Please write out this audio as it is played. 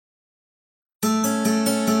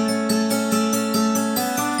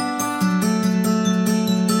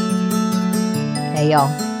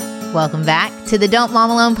y'all. Welcome back to the Don't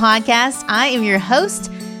Mom Alone podcast. I am your host,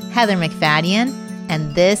 Heather McFadden,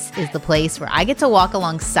 and this is the place where I get to walk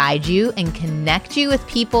alongside you and connect you with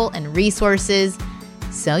people and resources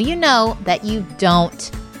so you know that you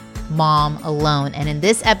don't mom alone. And in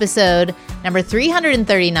this episode, number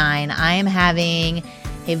 339, I am having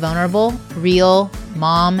a vulnerable, real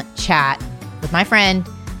mom chat with my friend,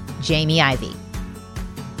 Jamie Ivey.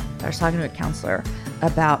 I was talking to a counselor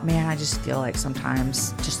about, man, I just feel like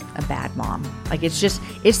sometimes just a bad mom. Like it's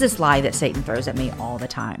this lie that Satan throws at me all the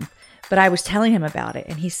time. But I was telling him about it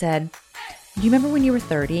and he said, do you remember when you were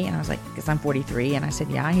 30? And I was like, because I'm 43. And I said,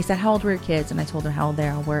 yeah. And he said, how old were your kids? And I told him how old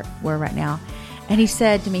they were right now. And he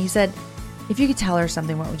said to me, if you could tell her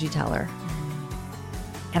something, what would you tell her?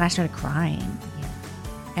 And I started crying.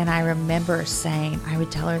 And I remember saying, I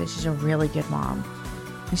would tell her that she's a really good mom.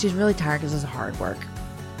 And she's really tired because it's hard work.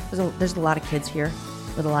 There's a lot of kids here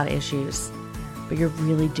with a lot of issues, but you're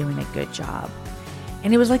really doing a good job.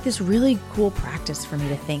 And it was like this really cool practice for me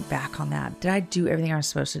to think back on that. Did I do everything I was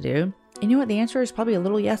supposed to do? And you know what? The answer is probably a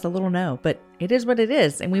little yes, a little no, but it is what it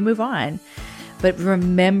is. And we move on. But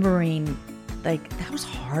remembering like that was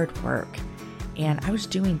hard work and I was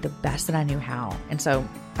doing the best that I knew how. And so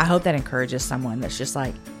I hope that encourages someone that's just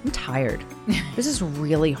like, I'm tired. This is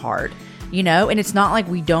really hard. You know, and it's not like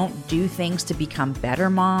we don't do things to become better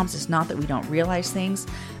moms. It's not that we don't realize things,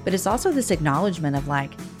 but it's also this acknowledgement of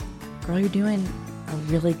like, girl, you're doing a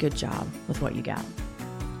really good job with what you got.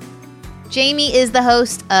 Jamie is the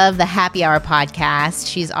host of the Happy Hour podcast.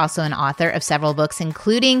 She's also an author of several books,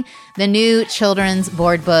 including the new children's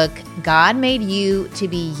board book, God Made You to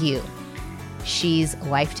Be You. She's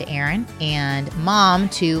wife to Aaron and mom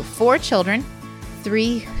to 4 children,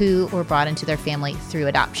 3 who were brought into their family through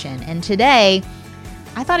adoption. And today,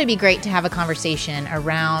 I thought it'd be great to have a conversation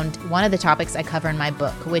around one of the topics I cover in my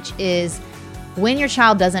book, which is when your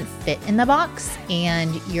child doesn't fit in the box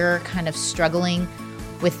and you're kind of struggling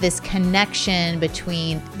with this connection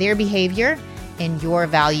between their behavior and your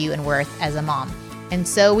value and worth as a mom. And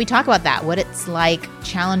so we talk about that, what it's like,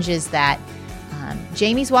 challenges that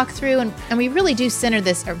Jamie's walked through, and we really do center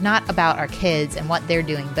this not about our kids and what they're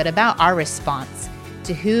doing, but about our response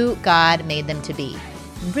to who God made them to be.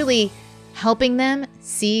 Really helping them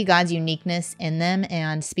see God's uniqueness in them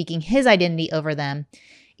and speaking His identity over them,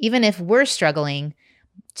 even if we're struggling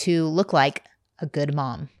to look like a good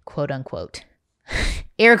mom, quote unquote.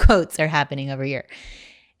 Air quotes are happening over here.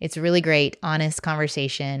 It's a really great, honest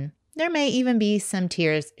conversation. There may even be some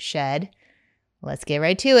tears shed. Let's get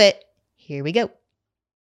right to it. Here we go.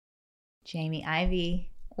 Jamie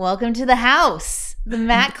Ivey, welcome to the house, the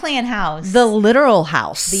Matt Clan house. The literal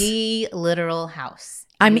house. The literal house.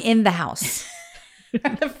 I'm in the house.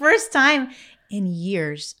 For the first time in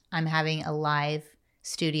years, I'm having a live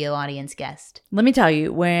studio audience guest. Let me tell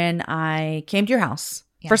you, when I came to your house,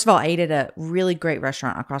 first of all, I ate at a really great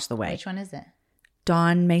restaurant across the way. Which one is it?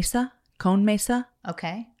 Cone Mesa.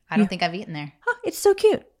 Okay. I don't think I've eaten there. Oh, it's so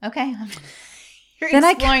cute. Okay. You're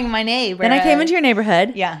exploring my neighborhood. Then I came into your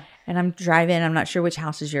neighborhood. Yeah. And I'm driving. I'm not sure which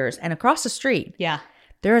house is yours. And across the street,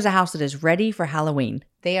 there is a house that is ready for Halloween.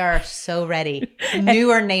 They are so ready.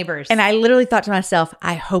 Newer neighbors. And I literally thought to myself,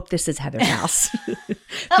 I hope this is Heather's house.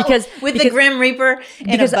 because the Grim Reaper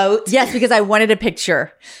in a boat. Yes, because I wanted a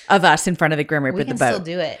picture of us in front of the Grim Reaper with the boat. We can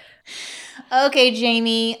still do it. Okay,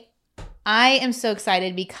 Jamie, I am so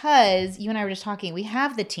excited because you and I were just talking. We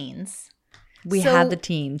have the teens. We have the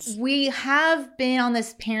teens. We have been on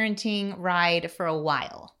this parenting ride for a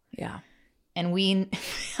while. Yeah. And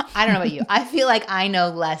I don't know about you. I feel like I know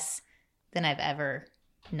less than I've ever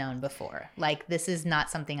known before. Like this is not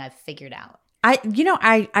something I've figured out. I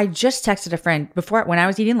just texted a friend before when I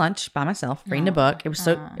was eating lunch by myself, reading a book. It was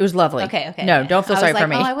it was lovely. Okay. No, don't feel sorry for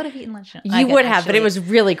me. Oh, I would have eaten lunch. You would have, but it was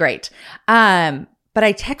really great. But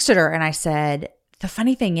I texted her and I said, the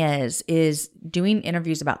funny thing is doing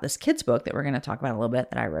interviews about this kid's book that we're going to talk about a little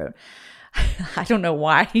bit that I wrote. I don't know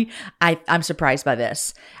why I'm surprised by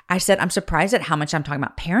this. I said, I'm surprised at how much I'm talking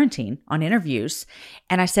about parenting on interviews.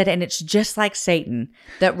 And I said, and it's just like Satan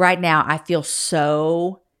that right now I feel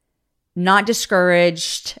so not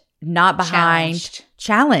discouraged, not behind,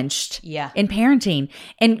 challenged in parenting.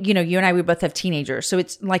 And, you know, you and I, we both have teenagers. So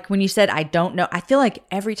it's like when you said, I don't know, I feel like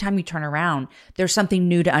every time you turn around, there's something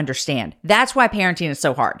new to understand. That's why parenting is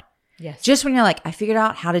so hard. Yes. Just when you're like, I figured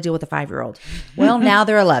out how to deal with a 5-year-old. Well, now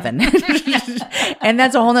they're 11. And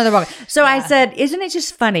that's a whole nother ball. So I said, isn't it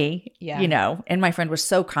just funny? Yeah. You know, and my friend was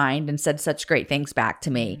so kind and said such great things back to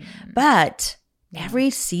me. But every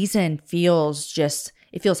season feels just,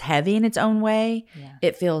 It feels heavy in its own way. Yeah.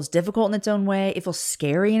 It feels difficult in its own way. It feels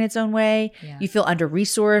scary in its own way. Yeah. You feel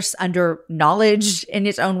under-resourced, under-knowledged in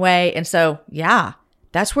its own way. And so, yeah,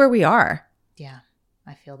 that's where we are. Yeah,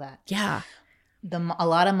 I feel that. Yeah. A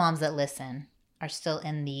lot of moms that listen are still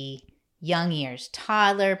in the young years,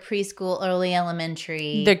 toddler, preschool, early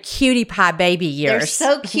elementary. The cutie pie baby years. They're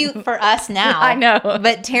so cute for us now. I know.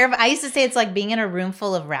 But I used to say it's like being in a room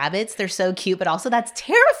full of rabbits. They're so cute, but also that's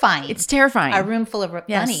terrifying. It's terrifying. A room full of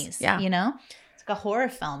bunnies, Yeah. you know? It's like a horror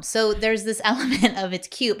film. So there's this element of it's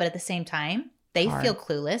cute, but at the same time, they feel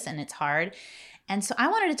clueless and it's hard. And so I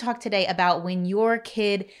wanted to talk today about when your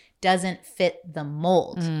kid doesn't fit the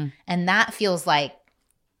mold. And that feels like,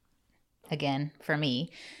 again, for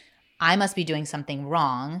me, I must be doing something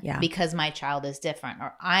wrong because my child is different,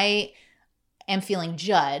 or I am feeling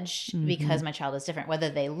judged because my child is different, whether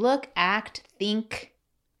they look, act, think,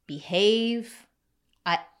 behave.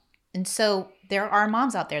 And so there are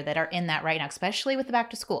moms out there that are in that right now, especially with the back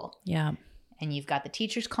to school. Yeah. And you've got the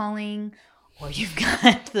teachers calling, or you've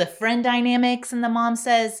got the friend dynamics, and the mom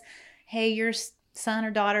says, hey, your son or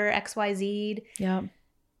daughter XYZ'd. Yeah.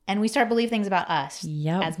 And we start to believe things about us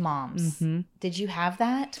as moms. Mm-hmm. Did you have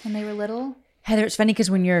that when they were little? Heather, it's funny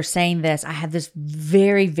because when you're saying this, I have this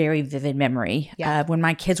very, very vivid memory of when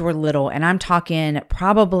my kids were little. And I'm talking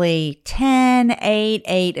probably 10,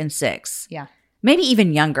 8, and 6. Yeah. Maybe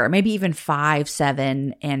even younger, maybe even 5,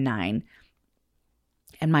 7, and 9.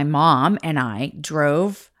 And my mom and I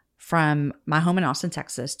drove from my home in Austin,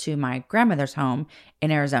 Texas to my grandmother's home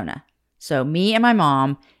in Arizona. So me and my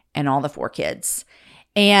mom and all the 4 kids.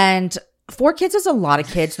 And 4 kids is a lot of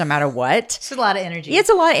kids no matter what. It's a lot of energy. It's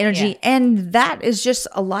a lot of energy. Yeah. And that is just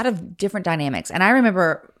a lot of different dynamics. And I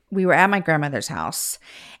remember we were at my grandmother's house,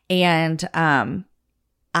 and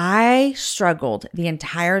I struggled the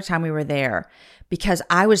entire time we were there because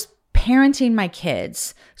I was parenting my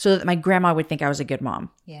kids so that my grandma would think I was a good mom.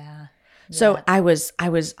 Yeah. So I was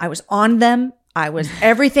on them. I was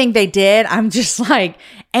everything they did. I'm just like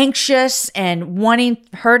anxious and wanting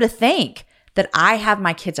her to think that I have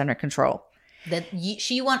my kids under control. That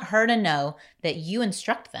she want her to know that you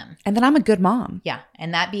instruct them. And that I'm a good mom. Yeah.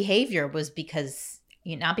 And that behavior was because,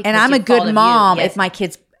 not because and I'm a good mom if my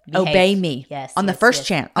kids obey me on the first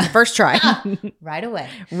chance, on the first try. Right away.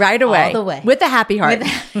 Right away. All the way. With a happy heart.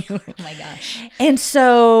 Oh my gosh. And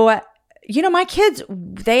so, my kids,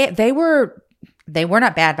 they were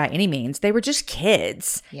not bad by any means. They were just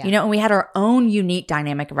kids, and we had our own unique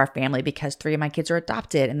dynamic of our family because 3 of my kids are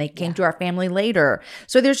adopted and they came to our family later.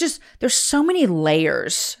 So there's so many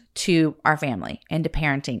layers to our family and to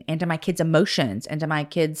parenting and to my kids' emotions and to my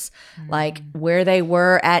kids, like where they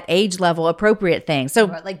were at age level, appropriate things. So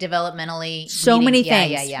like developmentally. So many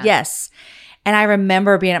things. Yes. And I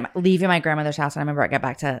remember leaving my grandmother's house, and I remember I got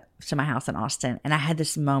back to my house in Austin, and I had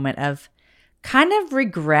this moment of kind of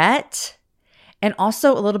regret and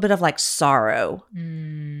also a little bit of like sorrow.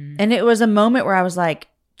 And it was a moment where I was like,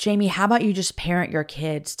 Jamie, how about you just parent your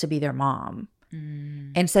kids to be their mom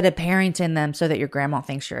instead of parenting them so that your grandma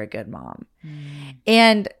thinks you're a good mom?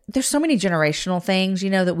 And there's so many generational things,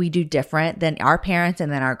 that we do different than our parents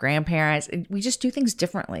and then our grandparents. We just do things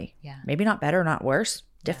differently. Yeah. Maybe not better, not worse,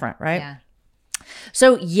 different, right? Yeah.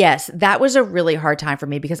 So yes, that was a really hard time for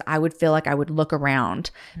me because I would feel like I would look around.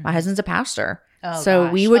 My husband's a pastor. So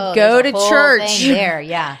we would go to church there.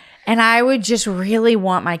 Yeah. And I would just really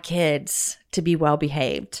want my kids to be well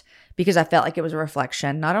behaved because I felt like it was a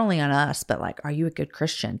reflection, not only on us, but like, are you a good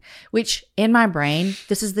Christian? Which in my brain,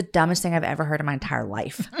 this is the dumbest thing I've ever heard in my entire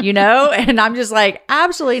life, And I'm just like,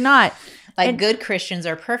 absolutely not. Like good Christians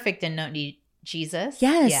are perfect and don't need Jesus.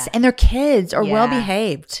 Yes. Yeah. And their kids are well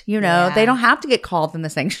behaved. They don't have to get called in the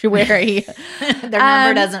sanctuary. Their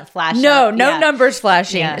number doesn't flash. No numbers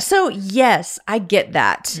flashing. Yeah. So yes, I get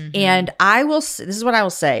that. And this is what I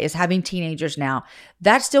will say is having teenagers now,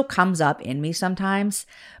 that still comes up in me sometimes,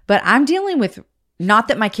 but I'm dealing with, not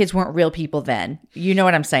that my kids weren't real people then, you know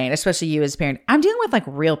what I'm saying, especially you as a parent. I'm dealing with like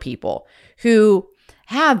real people who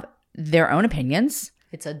have their own opinions.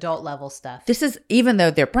 It's adult level stuff. This is, even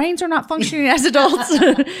though their brains are not functioning as adults,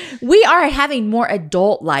 we are having more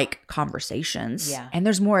adult-like conversations. Yeah. And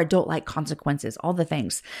there's more adult-like consequences, all the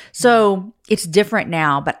things. So it's different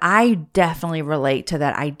now, but I definitely relate to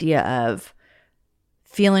that idea of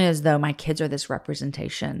feeling as though my kids are this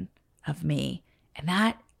representation of me. And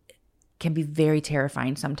that can be very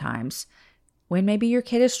terrifying sometimes when maybe your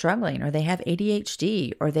kid is struggling, or they have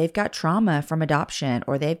ADHD, or they've got trauma from adoption,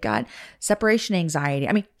 or they've got separation anxiety.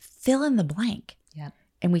 I mean, fill in the blank. Yeah.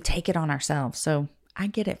 And we take it on ourselves. So I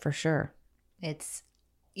get it for sure. It's,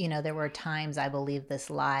 there were times I believed this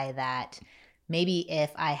lie that maybe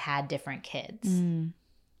if I had different kids,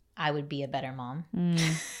 I would be a better mom.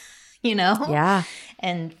 You know? Yeah.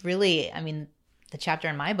 And really, I mean, the chapter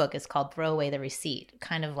in my book is called Throw Away the Receipt.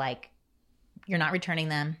 Kind of like, you're not returning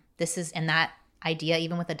them. And that idea,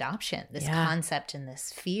 even with adoption, this concept and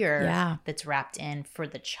this fear that's wrapped in for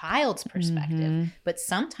the child's perspective. But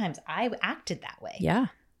sometimes I acted that way. Yeah.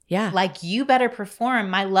 Yeah. Like, you better perform.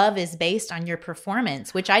 My love is based on your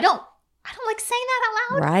performance, which I don't like saying that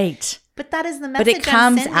out loud. Right. But that is the But message it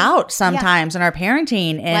comes out sometimes in our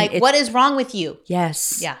parenting. And like, what is wrong with you?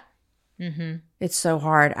 Yes. Yeah. Mm-hmm. It's so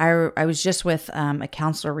hard. I was just with a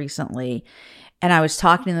counselor recently, and I was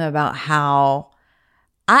talking to them about how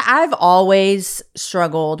I've always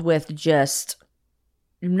struggled with just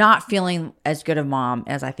not feeling as good of mom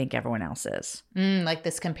as I think everyone else is. Like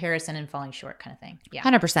this comparison and falling short kind of thing. Yeah.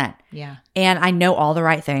 100%. Yeah. And I know all the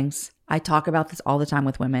right things. I talk about this all the time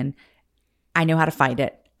with women. I know how to fight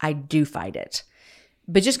it. I do fight it.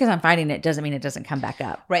 But just because I'm fighting it doesn't mean it doesn't come back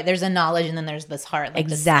up. Right. There's a knowledge, and then there's this heart, like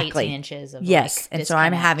exactly. this 18 inches of yes. Like, and so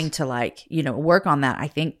I'm having to work on that. I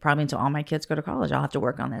think probably until all my kids go to college, I'll have to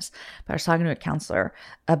work on this. But I was talking to a counselor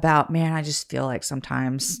about, man, I just feel like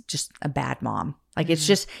sometimes just a bad mom. Like it's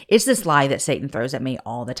this lie that Satan throws at me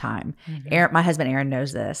all the time. My husband, Aaron,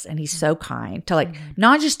 knows this, and he's so kind to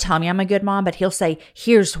not just tell me I'm a good mom, but he'll say,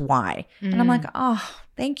 here's why. And I'm like, oh,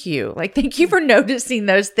 thank you. Like, thank you for noticing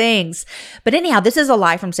those things. But anyhow, this is a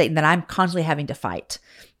lie from Satan that I'm constantly having to fight.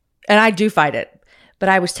 And I do fight it. But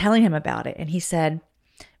I was telling him about it, and he said,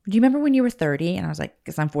 do you remember when you were 30? And I was like,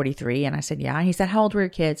 because I'm 43. And I said, yeah. And he said, how old were your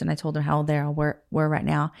kids? And I told him how old they were right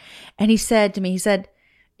now. And he said to me,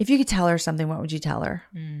 if you could tell her something, what would you tell her?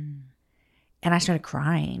 And I started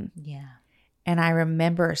crying. Yeah. And I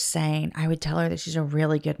remember saying, I would tell her that she's a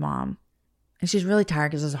really good mom. And she's really tired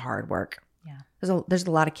because it's hard work. Yeah. There's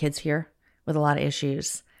a lot of kids here with a lot of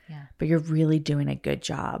issues. Yeah. But you're really doing a good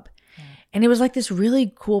job. Yeah. And it was like this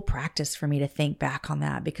really cool practice for me to think back on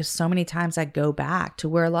that, because so many times I go back to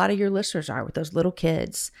where a lot of your listeners are with those little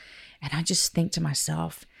kids. And I just think to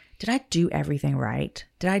myself, did I do everything right?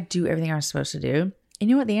 Did I do everything I was supposed to do? And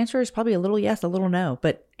you know what? The answer is probably a little yes, a little no,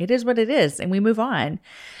 but it is what it is. And we move on.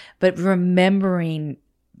 But remembering,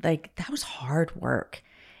 like, that was hard work.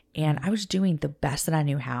 And I was doing the best that I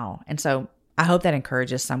knew how. And so I hope that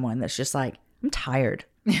encourages someone that's just like, I'm tired.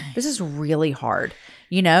 This is really hard,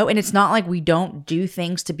 And it's not like we don't do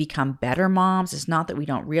things to become better moms. It's not that we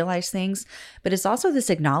don't realize things, but it's also this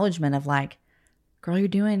acknowledgement of like, girl, you're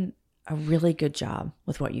doing a really good job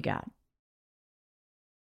with what you got.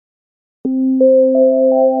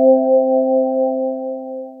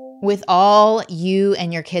 With all you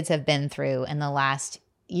and your kids have been through in the last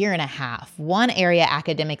year and a half, one area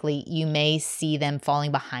academically you may see them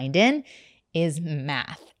falling behind in is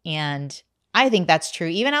math. And I think that's true.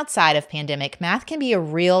 Even outside of pandemic, math can be a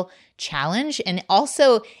real challenge. And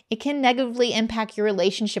also it can negatively impact your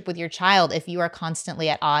relationship with your child if you are constantly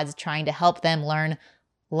at odds trying to help them learn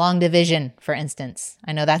long division, for instance.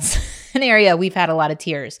 I know that's an area we've had a lot of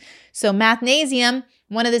tears. So Mathnasium,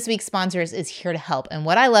 one of this week's sponsors, is here to help. And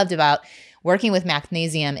what I loved about working with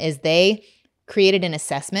Mathnasium is they created an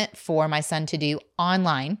assessment for my son to do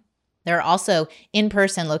online. There are also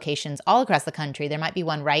in-person locations all across the country. There might be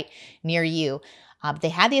one right near you. They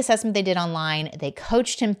had the assessment they did online. They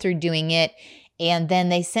coached him through doing it. And then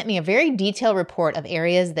they sent me a very detailed report of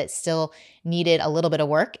areas that still needed a little bit of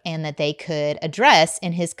work and that they could address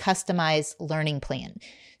in his customized learning plan.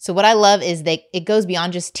 So what I love is it goes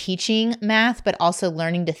beyond just teaching math, but also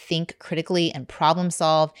learning to think critically and problem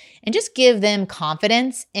solve and just give them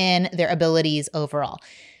confidence in their abilities overall.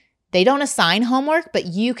 They don't assign homework, but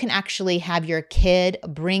you can actually have your kid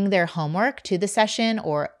bring their homework to the session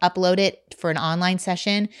or upload it for an online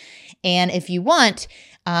session. And if you want,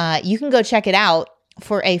 you can go check it out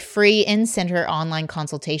for a free in-center online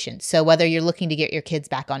consultation. So whether you're looking to get your kids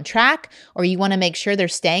back on track or you want to make sure they're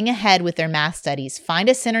staying ahead with their math studies, find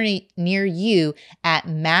a center near you at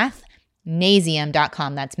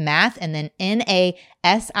mathnasium.com. That's math and then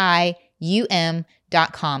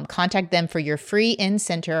NASIUM.com. Contact them for your free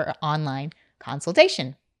in-center or online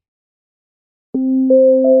consultation.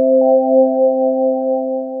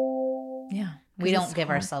 Yeah, we don't give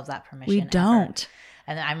ourselves that permission. We don't. Ever.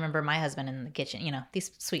 And I remember my husband in the kitchen, these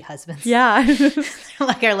sweet husbands. Yeah. They're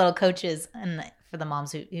like our little coaches. And for the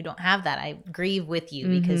moms who don't have that, I grieve with you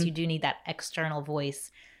because you do need that external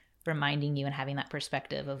voice reminding you and having that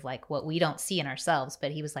perspective of like what we don't see in ourselves.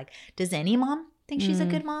 But he was like, does any mom think she's a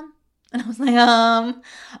good mom? And I was like, I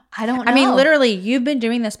don't know. I mean, literally, you've been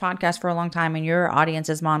doing this podcast for a long time and your audience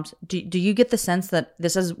is moms. Do you get the sense that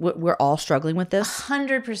this is, we're all struggling with this?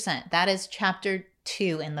 100%. That is chapter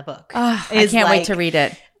 2 in the book. Oh, I can't wait to read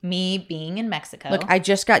it. Me being in Mexico. Look, I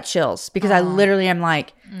just got chills because I literally am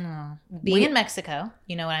like. Being in Mexico,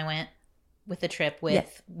 when I went with the trip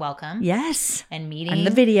with Welcome. Yes. And meeting. And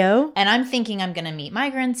the video. And I'm thinking I'm going to meet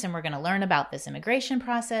migrants and we're going to learn about this immigration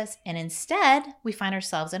process. And instead, we find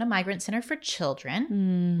ourselves at a migrant center for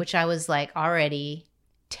children, which I was like already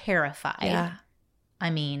terrified. Yeah. I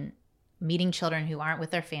mean, meeting children who aren't with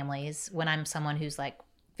their families when I'm someone who's like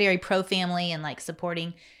very pro-family and like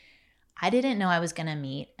supporting. I didn't know I was going to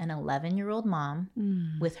meet an 11-year-old mom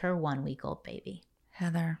with her 1-week-old baby.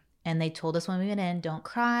 Heather. And they told us when we went in, don't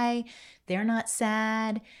cry. They're not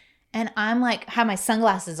sad. And I'm like, have my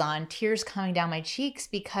sunglasses on, tears coming down my cheeks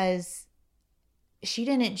because she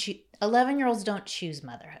didn't 11-year-olds don't choose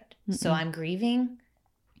motherhood. So I'm grieving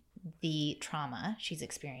the trauma she's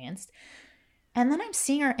experienced. And then I'm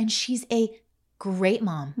seeing her and she's a great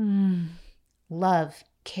mom. Love,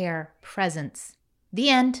 care, presence. The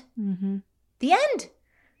end. The end.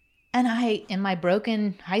 And I, in my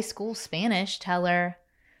broken high school Spanish, tell her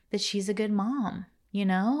that she's a good mom,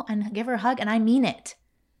 and give her a hug. And I mean it.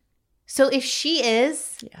 So if she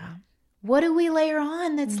is, what do we layer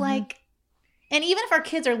on that's like, and even if our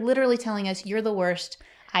kids are literally telling us, you're the worst,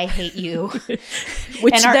 I hate you.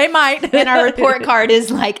 Which they might. And our report card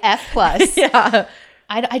is like F+. Yeah.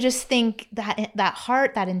 I just think that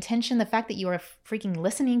heart, that intention, the fact that you are freaking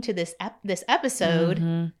listening to this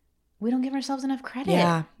episode, we don't give ourselves enough credit.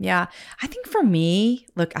 Yeah. I think for me,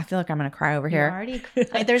 look, I feel like I'm going to cry over here.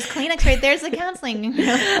 There's Kleenex right there's the counseling.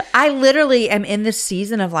 I literally am in this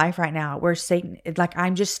season of life right now where Satan, like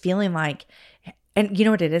I'm just feeling like, and you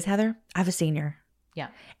know what it is, Heather? I have a senior. Yeah.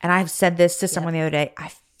 And I've said this to someone the other day.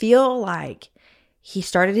 I feel like he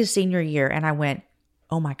started his senior year and I went,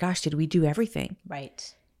 oh my gosh, did we do everything?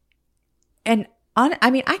 Right. And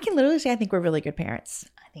I can literally say I think we're really good parents.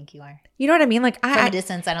 I think you are. You know what I mean? Like from a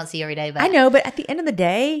distance, I don't see you every day, but I know. But at the end of the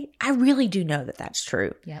day, I really do know that that's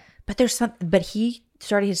true. Yep. But but he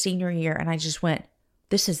started his senior year, and I just went,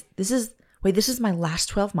 this is my last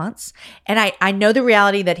 12 months, and I know the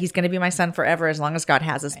reality that he's going to be my son forever as long as God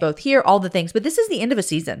has us both here, all the things. But this is the end of a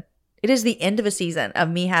season. It is the end of a season of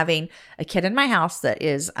me having a kid in my house that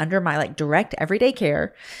is under my like direct everyday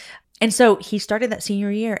care. And so he started that senior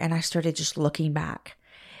year and I started just looking back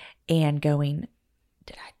and going,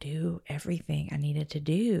 did I do everything I needed to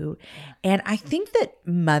do? And I think that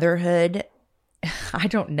motherhood, I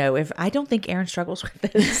don't think Aaron struggles with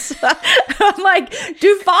this. I'm like,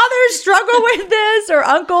 do fathers struggle with this or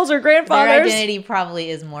uncles or grandfathers? Their identity probably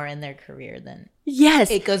is more in their career than. Yes.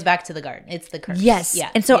 It goes back to the garden. It's the curse. Yes. Yeah.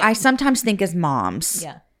 And so I sometimes think as moms,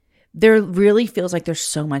 there really feels like there's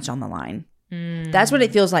so much on the line. That's what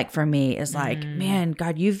it feels like for me is like, man,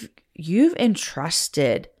 God, you've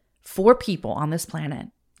entrusted 4 people on this planet.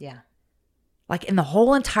 Yeah. Like in the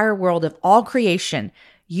whole entire world of all creation,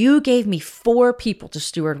 you gave me 4 people to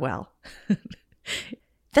steward well.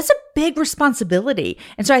 That's a big responsibility.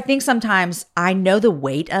 And so I think sometimes I know the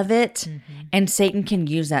weight of it and Satan can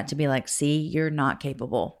use that to be like, see, you're not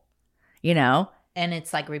capable, And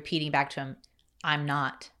it's like repeating back to him, I'm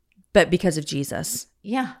not. But because of Jesus.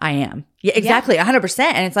 Yeah. I am. Yeah, exactly. 100%.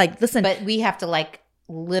 And it's like, listen. But we have to like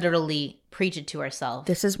literally preach it to ourselves.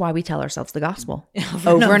 This is why we tell ourselves the gospel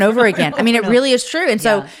over and over again. I mean, it really is true. And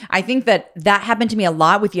so I think that happened to me a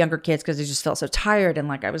lot with younger kids because I just felt so tired and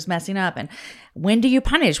like I was messing up. And when do you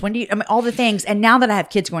punish? All the things. And now that I have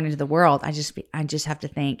kids going into the world, I just have to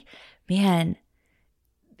think, man,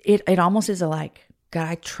 it almost is like, God,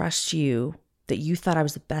 I trust you that you thought I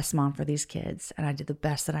was the best mom for these kids and I did the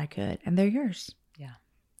best that I could and they're yours. Yeah.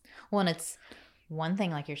 Well, and it's one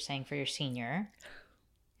thing like you're saying for your senior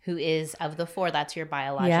who is of the 4, that's your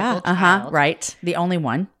biological child. Right. The only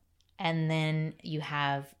one. And then you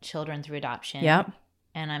have children through adoption. Yep.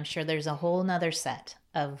 And I'm sure there's a whole nother set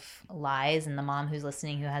of lies and the mom who's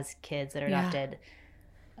listening who has kids that are adopted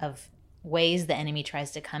of ways the enemy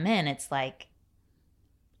tries to come in. It's like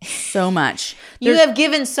so much. You have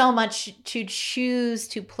given so much to choose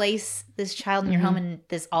to place this child in your home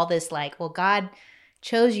and all this like, well, God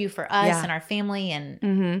chose you for us and our family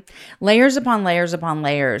and layers upon layers upon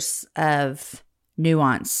layers of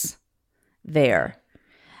nuance there.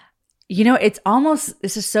 It's almost,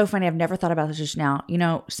 this is so funny. I've never thought about this just now,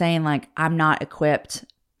 saying like, I'm not equipped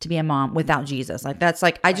to be a mom without Jesus. Like that's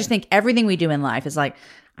like, I just think everything we do in life is like,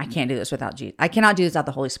 I can't do this without Jesus. I cannot do this without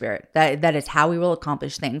the Holy Spirit. That is how we will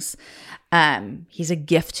accomplish things. He's a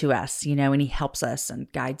gift to us, and he helps us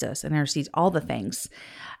and guides us and intercedes all the things.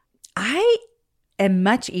 I am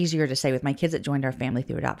much easier to say with my kids that joined our family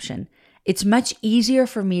through adoption. It's much easier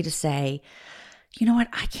for me to say, you know what?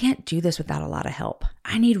 I can't do this without a lot of help.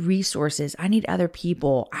 I need resources. I need other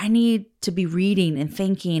people. I need to be reading and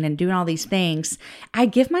thinking and doing all these things. I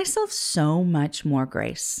give myself so much more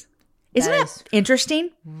grace. Isn't that interesting?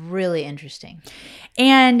 Really interesting.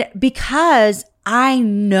 And because I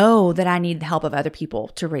know that I need the help of other people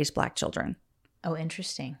to raise Black children. Oh,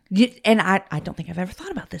 interesting. And I don't think I've ever thought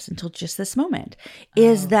about this until just this moment,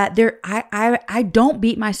 is that I don't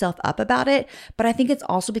beat myself up about it, but I think it's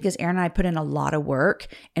also because Aaron and I put in a lot of work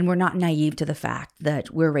and we're not naive to the fact that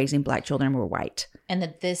we're raising Black children and we're white. And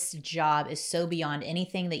that this job is so beyond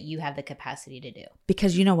anything that you have the capacity to do.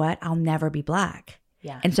 Because you know what? I'll never be Black.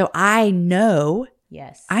 Yeah. And so I know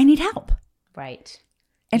I need help. Right.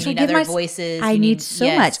 And you so need I give other voices. I need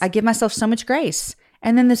so much. I give myself so much grace.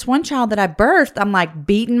 And then this one child that I birthed, I'm like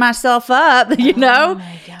beating myself up, you know?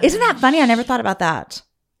 My gosh. Isn't that funny? I never thought about that.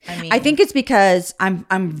 I think it's because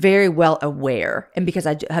I'm very well aware and because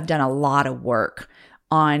I have done a lot of work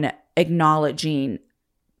on acknowledging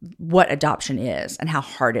what adoption is and how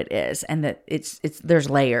hard it is, and that it's there's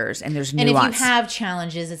layers and there's nuance. And if you have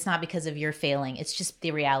challenges, it's not because of your failing. It's just the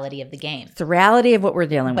reality of the game. It's the reality of what we're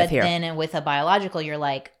dealing with here. But then with a biological, you're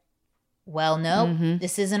like, well, no,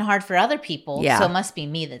 this isn't hard for other people. Yeah. So it must be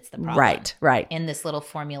me that's the problem. Right. In this little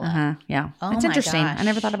formula. Yeah. Oh, it's my interesting. gosh. I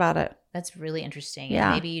never thought about it. That's really interesting. Yeah.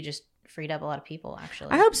 And maybe you just freed up a lot of people,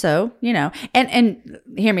 actually. I hope so, you know. And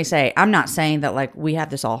hear me say, I'm not saying that like we have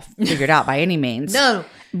this all figured out by any means. No.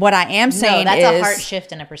 What I am saying that's is a heart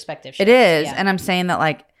shift and a perspective shift. It is. Yeah. And I'm saying that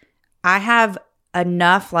like I have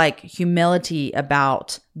enough like humility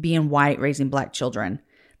about being white raising Black children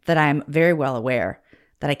that I'm very well aware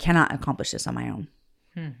that I cannot accomplish this on my own.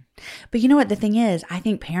 But you know what the thing is? I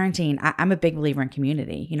think parenting, I'm a big believer in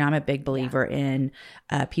community. You know, I'm a big believer in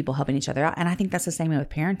people helping each other out. And I think that's the same way with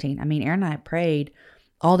parenting. I mean, Aaron and I prayed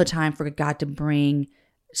all the time for God to bring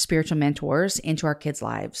spiritual mentors into our kids'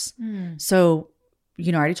 lives. So,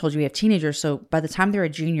 you know, I already told you we have teenagers. So by the time they're a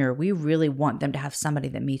junior, we really want them to have somebody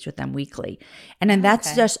that meets with them weekly. And then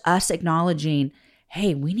that's just us acknowledging,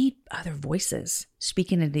 hey, we need other voices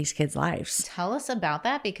speaking into these kids' lives. Tell us about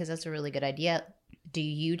that, because that's a really good idea. Do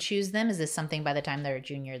you choose them? Is this something by the time they're a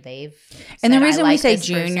junior they've And the said, reason "I we like say this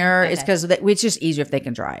junior person"? is because it's just easier if they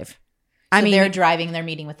can drive. So they're driving, they're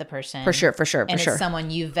meeting with the person. For sure. And it's someone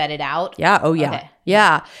you've vetted out? Yeah. Oh, yeah.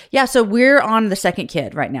 Okay. Yeah. So we're on the second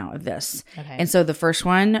kid right now of this. Okay. And so the first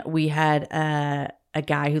one, we had a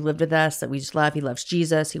guy who lived with us that we just love. He loves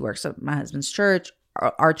Jesus. He works at my husband's church,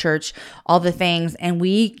 our church, all the things. And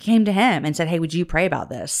we came to him and said, hey, would you pray about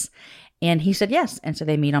this? And he said yes. And so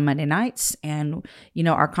they meet on Monday nights. And, you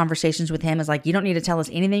know, our conversations with him is like, you don't need to tell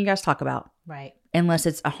us anything you guys talk about. Right. Unless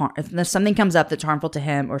it's unless something comes up that's harmful to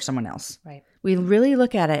him or someone else. Right. We really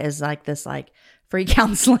look at it as like this like free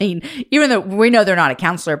counseling, even though we know they're not a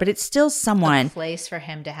counselor, but it's still someone. A place for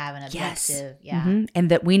him to have an objective. Yes. Yeah.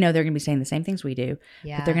 And that we know they're going to be saying the same things we do,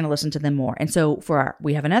 but they're going to listen to them more. And so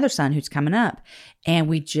we have another son who's coming up, and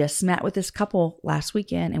we just met with this couple last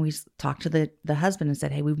weekend, and we talked to the husband and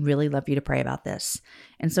said, hey, we really love you to pray about this.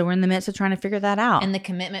 And so we're in the midst of trying to figure that out. And the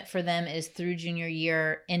commitment for them is through junior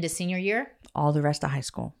year into senior year? All the rest of high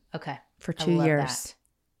school. Okay. For 2 years. That.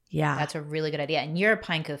 Yeah. That's a really good idea. And you're a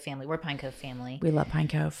Pine Cove family. We're a Pine Cove family. We love Pine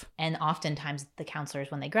Cove. And oftentimes the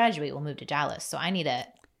counselors, when they graduate, will move to Dallas. So I need to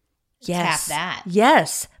tap that.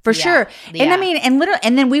 Yes, for sure. And I mean,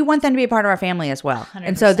 and then we want them to be a part of our family as well. 100%.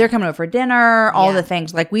 And so they're coming over for dinner, all the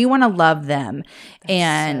things. Like we want to love them.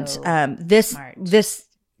 That's this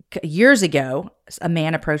years ago, a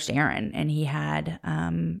man approached Aaron, and he had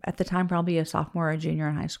at the time probably a sophomore or a junior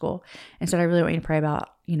in high school, and said, I really want you to pray about,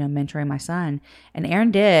 you know, mentoring my son. And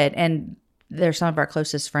Aaron did, and they're some of our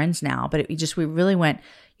closest friends now. But we really went,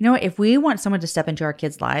 you know what, if we want someone to step into our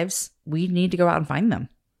kids' lives, we need to go out and find them.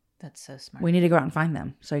 That's so smart. We need to go out and find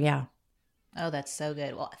them. So yeah. Oh, that's so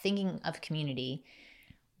good. Well, thinking of community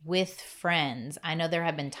with friends, I know there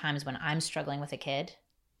have been times when I'm struggling with a kid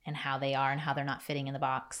and how they are and how they're not fitting in the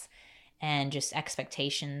box, and just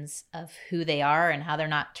expectations of who they are and how they're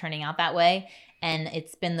not turning out that way. And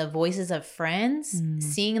it's been the voices of friends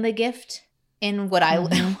seeing the gift in what I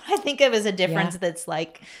think of as a difference that's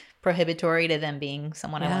like prohibitory to them being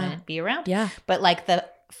someone I want to be around. Yeah. But like the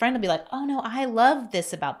friend will be like, oh no, I love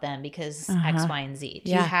this about them because X, Y, and Z.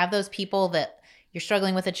 Do you have those people that you're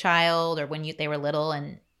struggling with a child, or when they were little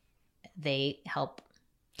and they help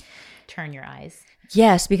turn your eyes?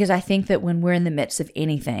 Yes, because I think that when we're in the midst of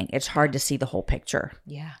anything, it's hard to see the whole picture.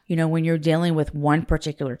 Yeah. You know, when you're dealing with one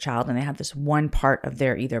particular child and they have this one part of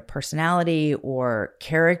their either personality or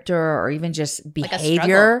character or even just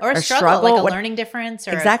behavior or a struggle, like a learning difference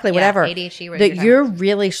or whatever ADHD that you're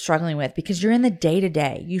really struggling with because you're in the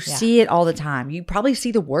day-to-day. You see it all the time. You probably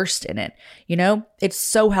see the worst in it. You know, it's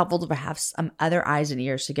so helpful to have some other eyes and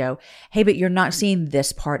ears to go, hey, but you're not seeing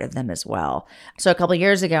this part of them as well. So a couple of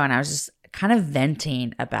years ago, and I was just kind of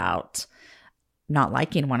venting about not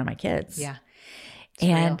liking one of my kids. Yeah.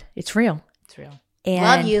 It's real. It's real. And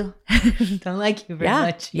love you. Don't like you very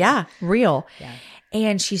much. Yeah. Real. Yeah.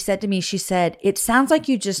 And she said to me, it sounds like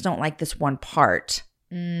you just don't like this one part.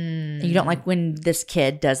 You don't like when this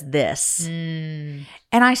kid does this. And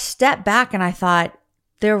I stepped back and I thought,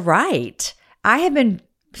 they're right. I have been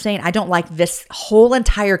saying I don't like this whole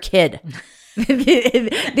entire kid.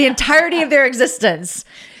 the entirety of their existence.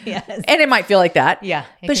 Yes. And it might feel like that. Yeah.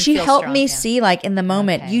 But she helped me see, like, in the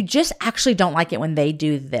moment, you just actually don't like it when they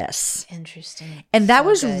do this. Interesting. And that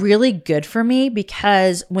was really good for me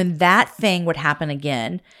because when that thing would happen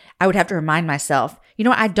again, I would have to remind myself, you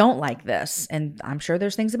know, I don't like this. And I'm sure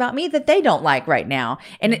there's things about me that they don't like right now.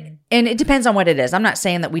 And it depends on what it is. I'm not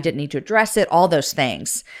saying that we didn't need to address it, all those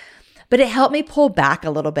things. But it helped me pull back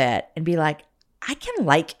a little bit and be like, I can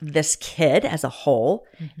like this kid as a whole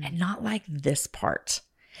and not like this part.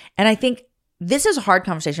 And I think this is a hard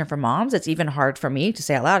conversation for moms. It's even hard for me to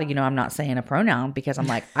say out loud, you know, I'm not saying a pronoun because I'm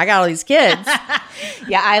like, I got all these kids.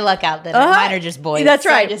 Yeah, I luck out that mine are just boys. That's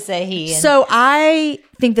right. So I just say he. So I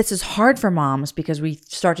think this is hard for moms because we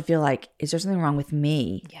start to feel like, is there something wrong with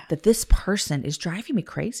me? Yeah. That this person is driving me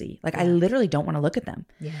crazy. Like I literally don't want to look at them.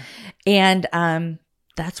 Yeah. And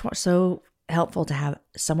that's what's so helpful to have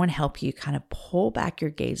someone help you kind of pull back your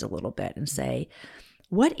gaze a little bit and say,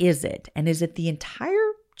 what is it? And is it the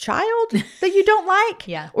entire child that you don't like?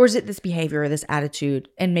 Yeah. Or is it this behavior or this attitude?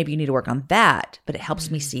 And maybe you need to work on that, but it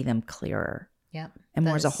helps me see them clearer. Yep. And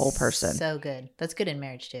more as a whole person. So good. That's good in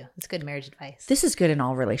marriage too. That's good marriage advice. This is good in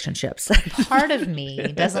all relationships. Part of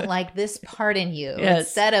me doesn't like this part in you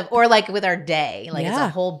instead of, or like with our day, like it's a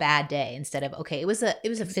whole bad day instead of, okay, it was a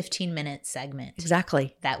 15-minute segment.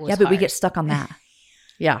 Exactly. That was but we hard. get stuck on that.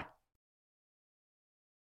 Yeah.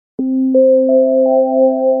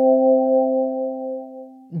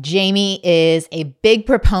 Jamie is a big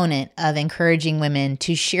proponent of encouraging women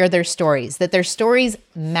to share their stories, that their stories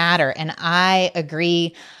matter. And I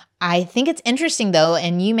agree. I think it's interesting though,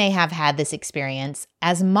 and you may have had this experience.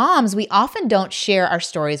 As moms, we often don't share our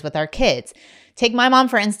stories with our kids. Take my mom,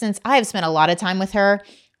 for instance. I have spent a lot of time with her.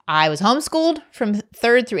 I was homeschooled from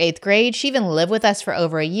 3rd through 8th grade. She even lived with us for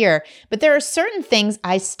over a year. But there are certain things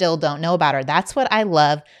I still don't know about her. That's what I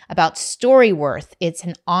love about Storyworth. It's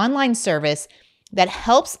an online service that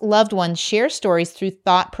helps loved ones share stories through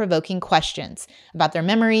thought-provoking questions about their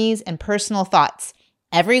memories and personal thoughts.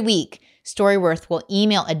 Every week, Storyworth will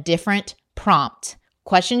email a different prompt.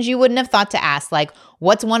 Questions you wouldn't have thought to ask, like,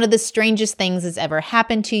 what's one of the strangest things that's ever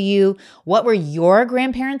happened to you? What were your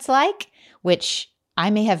grandparents like? Which I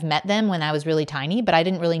may have met them when I was really tiny, but I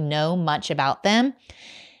didn't really know much about them.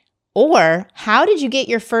 Or, how did you get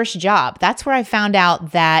your first job? That's where I found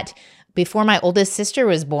out that before my oldest sister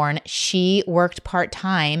was born, she worked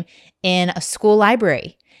part-time in a school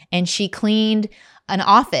library and she cleaned an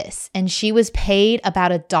office and she was paid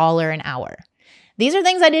about $1 an hour. These are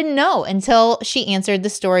things I didn't know until she answered the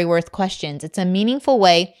Storyworth questions. It's a meaningful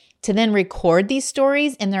way to then record these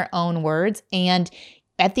stories in their own words. And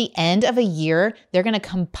at the end of a year, they're going to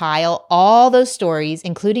compile all those stories,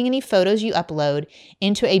 including any photos you upload,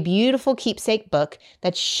 into a beautiful keepsake book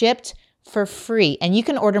that's shipped for free. And you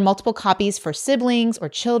can order multiple copies for siblings or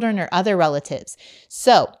children or other relatives.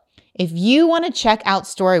 So if you want to check out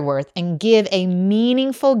Storyworth and give a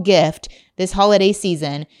meaningful gift this holiday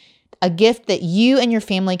season, a gift that you and your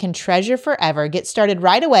family can treasure forever, get started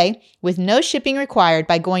right away with no shipping required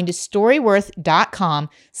by going to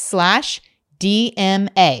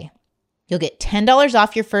storyworth.com/DMA. You'll get $10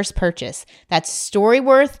 off your first purchase. That's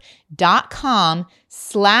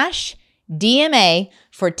storyworth.com/DMA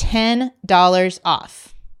for $10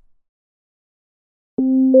 off.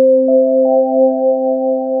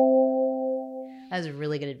 That was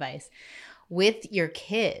really good advice. With your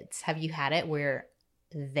kids, have you had it where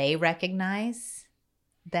they recognize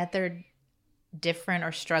that they're different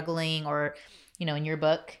or struggling, or, you know, in your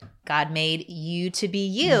book, God made you to be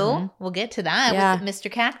you. We'll get to that with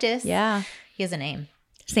Mr. Cactus. Yeah. He has a name.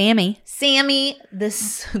 Sammy the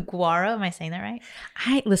saguaro. Am I saying that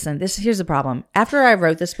right? Listen, here's the problem. After I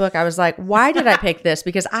wrote this book, I was like, why did I pick this?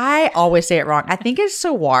 Because I always say it wrong. I think it's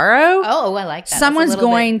saguaro. Oh, I like that. Someone's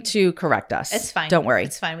going to correct us. It's fine. Don't worry.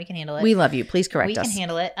 It's fine. We can handle it. We love you. Please correct us. We can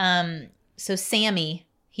handle it. So Sammy,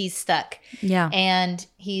 he's stuck. Yeah. And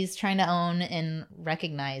he's trying to own and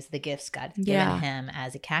recognize the gifts God's given him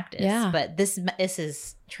as a cactus. Yeah. But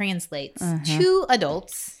this translates to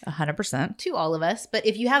adults. 100%. To all of us. But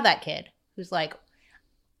if you have that kid who's like,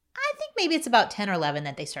 I think maybe it's about 10 or 11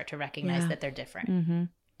 that they start to recognize that they're different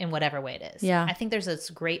in whatever way it is. Yeah. I think there's this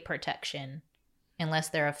great protection, unless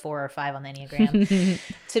they're a 4 or 5 on the Enneagram,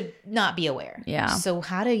 to not be aware. Yeah. So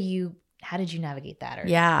how did you navigate that?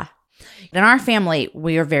 Yeah. In our family,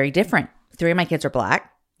 we are very different. 3 of my kids are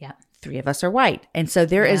Black. Yeah. 3 of us are white. And so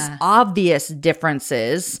there is obvious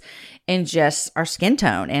differences in just our skin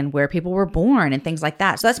tone and where people were born and things like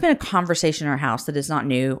that. So that's been a conversation in our house that is not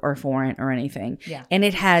new or foreign or anything. Yeah. And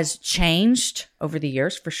it has changed over the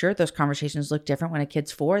years for sure. Those conversations look different when a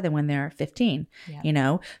kid's 4 than when they're 15, you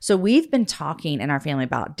know? So we've been talking in our family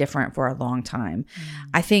about different for a long time.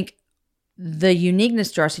 I think the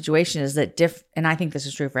uniqueness to our situation is that and I think this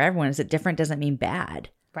is true for everyone, is that different doesn't mean bad.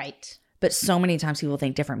 Right. But so many times people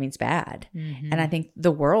think different means bad. And I think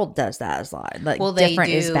the world does that as a lot. Like,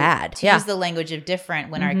 different is bad. To use the language of different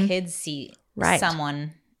when our kids see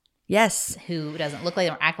someone who doesn't look like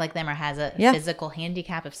them or act like them or has a physical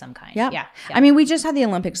handicap of some kind. Yeah. I mean, we just had the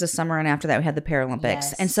Olympics this summer, and after that we had the Paralympics.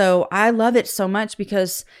 Yes. And so I love it so much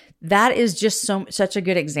because that is just such a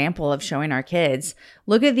good example of showing our kids,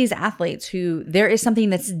 look at these athletes who there is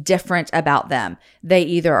something that's different about them. They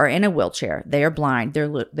either are in a wheelchair, they are blind,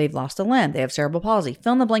 they've lost a limb, they have cerebral palsy,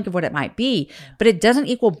 fill in the blank of what it might be, but it doesn't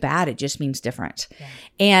equal bad. It just means different. Yeah.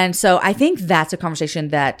 And so I think that's a conversation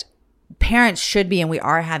that parents should be, and we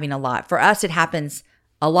are having a lot. For us, it happens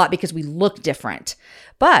a lot because we look different.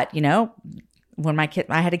 But, you know, when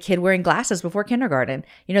I had a kid wearing glasses before kindergarten,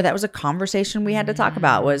 you know, that was a conversation we had to talk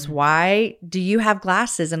about, was why do you have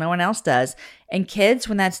glasses and no one else does? And kids,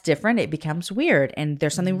 when that's different, it becomes weird and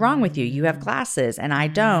there's something wrong with you. You have glasses and I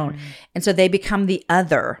don't. And so they become the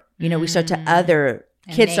other, you know, we start to other.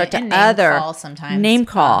 Kids start to other call sometimes. Name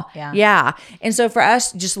call. Yeah. And so for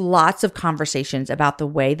us, just lots of conversations about the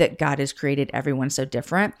way that God has created everyone so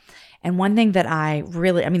different. And one thing that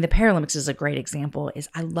the Paralympics is a great example, is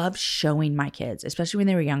I love showing my kids, especially when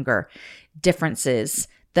they were younger, differences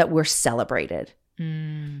that were celebrated.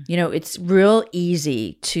 You know, it's real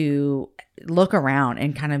easy to look around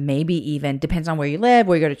and kind of maybe even, depends on where you live,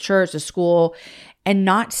 where you go to church, to school, and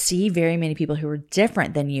not see very many people who are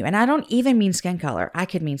different than you. And I don't even mean skin color. I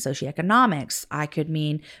could mean socioeconomics. I could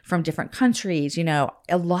mean from different countries, you know,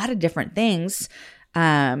 a lot of different things.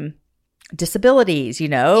 Disabilities, you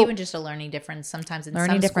know. Even just a learning difference. Sometimes in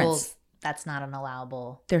some schools, that's not an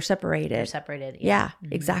allowable. They're separated. Yeah.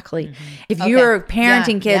 Exactly. If you're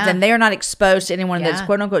parenting kids and they are not exposed to anyone that's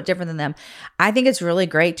quote unquote different than them, I think it's really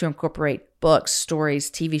great to incorporate books, stories,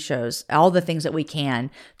 TV shows, all the things that we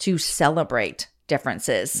can to celebrate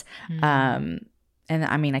differences. And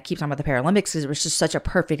I mean, I keep talking about the Paralympics because it was just such a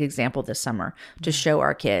perfect example this summer to show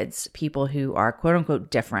our kids people who are quote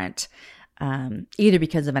unquote different. Either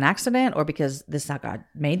because of an accident or because this is how God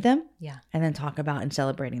made them. Yeah. And then talk about and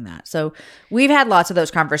celebrating that. So we've had lots of those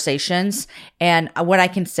conversations. And what I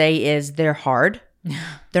can say is they're hard.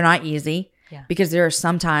 They're not easy. Yeah. Because there are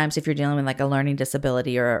sometimes, if you're dealing with like a learning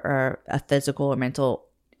disability or a physical or mental,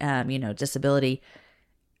 disability,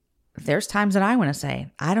 there's times that I want to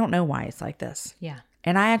say, I don't know why it's like this. Yeah.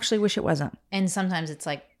 And I actually wish it wasn't. And sometimes it's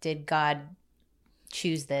like, did God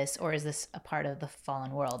choose this, or is this a part of the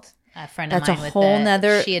fallen world? A friend of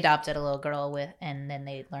mine she adopted a little girl and then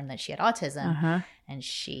they learned that she had autism. And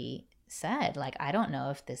she said, like, I don't know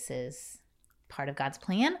if this is part of God's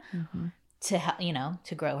plan to help,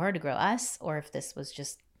 to grow her, to grow us, or if this was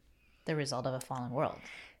just the result of a fallen world.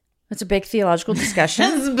 It's a big theological discussion.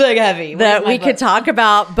 It's big, heavy. That we could talk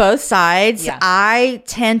about both sides. Yeah. I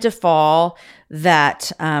tend to fall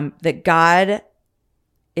that God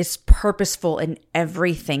is purposeful in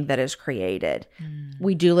everything that is created.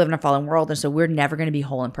 We do live in a fallen world, and so we're never going to be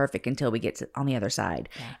whole and perfect until we get on the other side.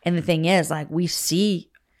 Yeah. And the thing is, like, we see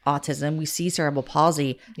autism, we see cerebral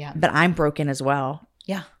palsy, but I'm broken as well.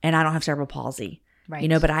 Yeah. And I don't have cerebral palsy. Right.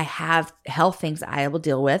 But I have health things that I will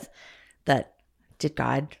deal with. That did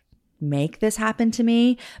God make this happen to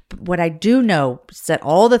me? But what I do know, set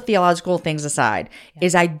all the theological things aside,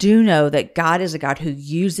 is I do know that God is a God who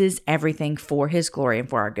uses everything for his glory and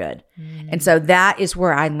for our good. And so that is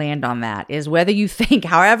where I land on that, is whether you think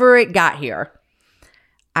however it got here,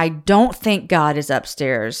 I don't think God is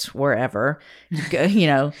upstairs wherever,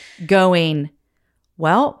 going,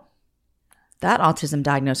 well, that autism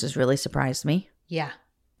diagnosis really surprised me. Yeah.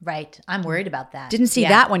 Right. I'm worried about that. Didn't see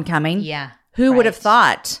that one coming. Yeah. Who would have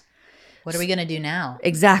thought? What are we going to do now?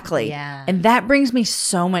 Exactly. Yeah. And that brings me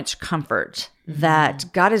so much comfort that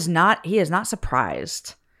God is not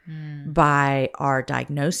surprised by our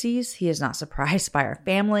diagnoses. He is not surprised by our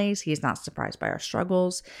families. He is not surprised by our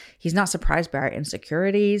struggles. He's not surprised by our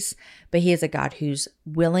insecurities, but he is a God who's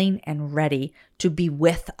willing and ready to be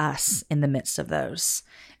with us in the midst of those.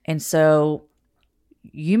 And so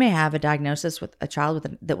you may have a diagnosis with a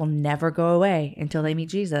child that will never go away until they meet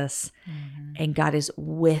Jesus. And God is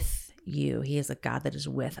with you. He is a God that is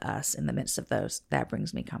with us in the midst of those. That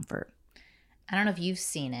brings me comfort. I don't know if you've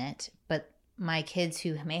seen it, but my kids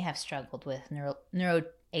who may have struggled with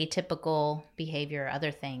neuroatypical behavior or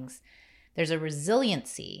other things, there's a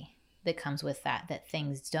resiliency that comes with that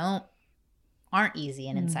things aren't easy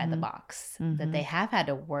and inside the box, that they have had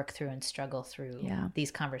to work through and struggle through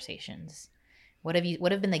these conversations. What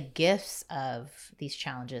have been the gifts of these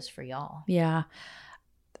challenges for y'all? Yeah.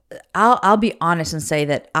 I'll be honest and say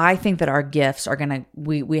that I think that our gifts are gonna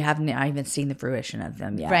we haven't even seen the fruition of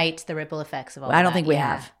them yet. Right, the ripple effects of all. I don't think we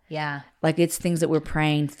have. Yeah, like it's things that we're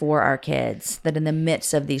praying for our kids, that in the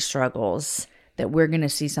midst of these struggles, that we're gonna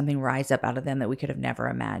see something rise up out of them that we could have never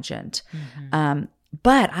imagined.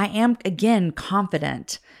 But I am again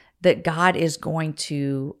confident that God is going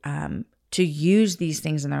to use these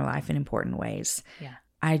things in their life in important ways. Yeah,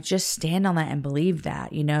 I just stand on that and believe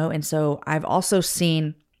that, And so I've also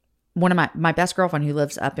seen one of my best girlfriend who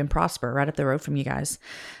lives up in Prosper, right up the road from you guys.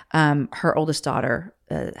 Her oldest daughter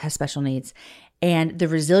has special needs, and the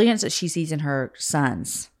resilience that she sees in her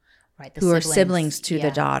sons, right, who are siblings to the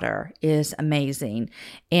daughter, is amazing.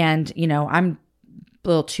 And I'm a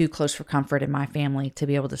little too close for comfort in my family to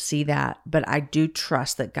be able to see that, but I do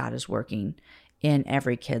trust that God is working in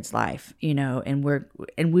every kid's life,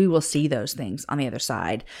 and we will see those things on the other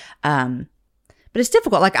side. But it's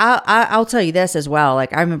difficult. Like I'll tell you this as well.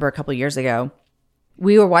 Like I remember a couple of years ago,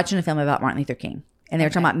 we were watching a film about Martin Luther King, and they were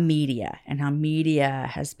talking about media and how media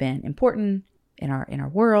has been important in our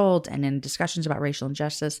world and in discussions about racial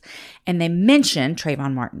injustice. And they mentioned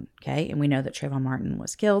Trayvon Martin. Okay, and we know that Trayvon Martin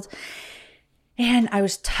was killed. And I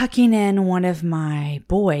was tucking in one of my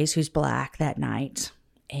boys who's Black that night,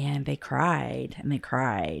 and they cried and they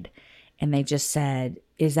cried, and they just said,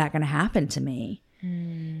 "Is that going to happen to me?"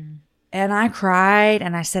 And I cried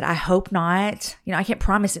and I said, I hope not. I can't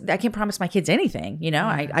promise my kids anything.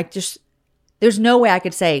 I just, there's no way I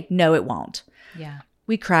could say, no, it won't. Yeah.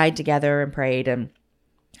 We cried together and prayed, and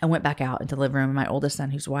I went back out into the living room, and my oldest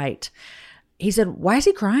son, who's white, he said, "Why is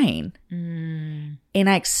he crying?" And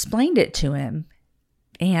I explained it to him,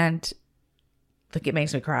 and look, it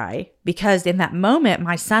makes me cry, because in that moment,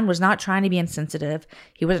 my son was not trying to be insensitive.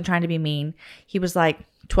 He wasn't trying to be mean. He was like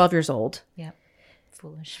 12 years old. Yep.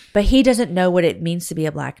 Foolish. But he doesn't know what it means to be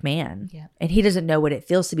a Black man. Yeah. And he doesn't know what it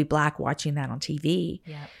feels to be Black watching that on TV.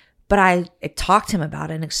 Yeah. But I talked to him about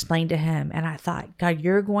it and explained to him. And I thought, God,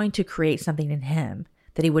 you're going to create something in him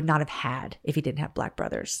that he would not have had if he didn't have Black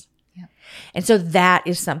brothers. Yeah. And so that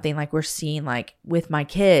is something like we're seeing, like with my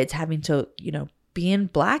kids having to, being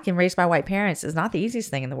Black and raised by white parents is not the easiest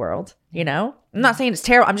thing in the world. I'm not saying it's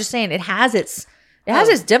terrible. I'm just saying it has its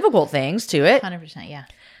difficult things to it. 100%. Yeah.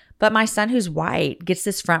 But my son, who's white, gets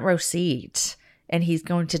this front row seat, and he's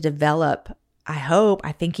going to develop,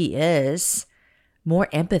 I think he is, more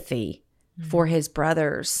empathy for his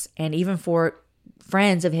brothers and even for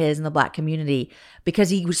friends of his in the Black community,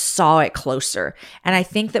 because he saw it closer. And I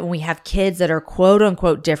think that when we have kids that are quote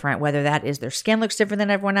unquote different, whether that is their skin looks different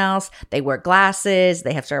than everyone else, they wear glasses,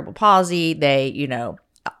 they have cerebral palsy, they,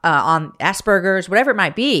 on Asperger's, whatever it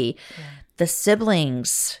might be, the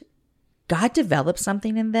siblings, God developed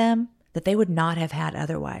something in them that they would not have had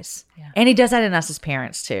otherwise. Yeah. And he does that in us as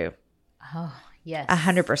parents too. Oh, yes.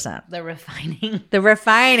 100%. The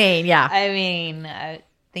refining. Yeah. I mean,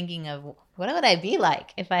 thinking of what would I be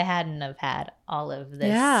like if I hadn't have had all of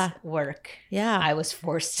this work I was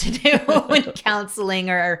forced to do in counseling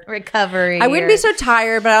or recovery. I wouldn't be so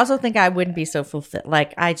tired, but I also think I wouldn't be so fulfilled.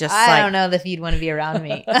 I don't know if you'd want to be around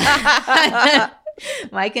me.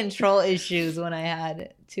 My control issues when I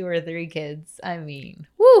had 2 or 3 kids. I mean,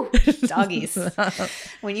 woo, doggies.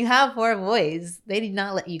 When you have 4 boys, they did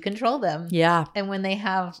not let you control them. Yeah. And when they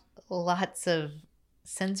have lots of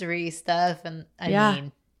sensory stuff, and I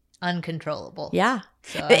mean, uncontrollable. Yeah.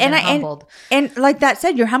 So I'm humbled. And like that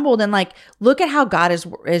said, you're humbled, and like, look at how God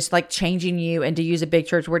is like changing you, and to use a big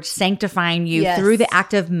church word, sanctifying you through the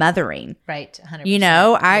act of mothering. Right. 100%. You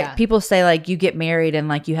know, people say like you get married and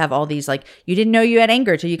like you have all these, like, you didn't know you had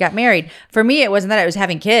anger till you got married. For me, it wasn't that, it was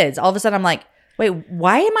having kids. All of a sudden I'm like, wait,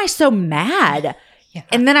 why am I so mad? Yeah.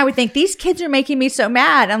 And then I would think, these kids are making me so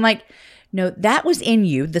mad. I'm like, no, that was in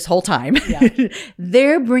you this whole time. Yeah.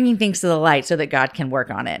 They're bringing things to the light so that God can work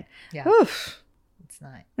on it. Yeah. Oof. It's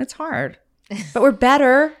not. It's hard. But we're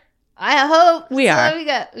better. I hope. We are. We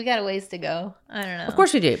got a ways to go. I don't know. Of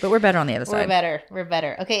course we do, but we're better on the other side. We're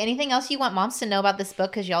better. Okay, anything else you want moms to know about this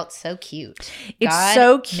book? Because y'all, it's so cute. It's God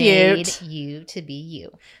so cute. made you to be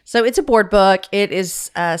you. So it's a board book. It is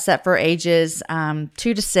set for ages 2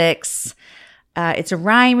 to 6. It's a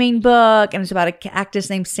rhyming book, and it's about a cactus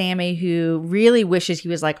named Sammy who really wishes he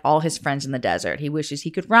was like all his friends in the desert. He wishes he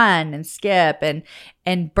could run and skip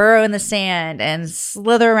and burrow in the sand and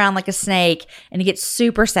slither around like a snake, and he gets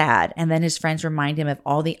super sad. And then his friends remind him of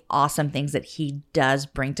all the awesome things that he does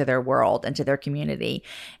bring to their world and to their community.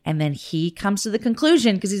 And then he comes to the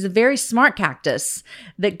conclusion, because he's a very smart cactus,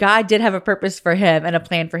 that God did have a purpose for him and a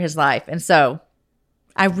plan for his life. And so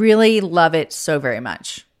I really love it so very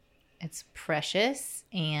much. It's precious,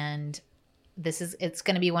 and it's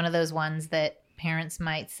going to be one of those ones that parents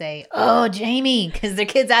might say, "Oh, Jamie," because their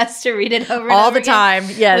kids asked to read it over and all over the time.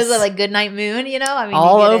 Again. Yes, was it like Goodnight Moon? You know, I mean,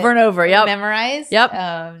 all over and over. Yep, memorized. Yep.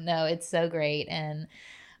 No, it's so great, and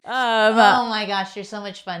oh my gosh, you're so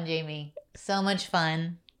much fun, Jamie. So much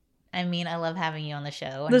fun. I mean, I love having you on the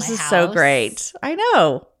show. This is so great. I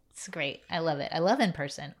know. It's great. I love it. I love in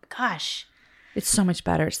person. Gosh, it's so much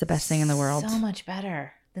better. It's the best thing in the world. So much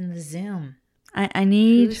better than the Zoom. I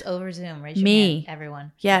need who's over Zoom. Raise your hand,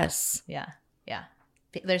 everyone. Yes. Yeah.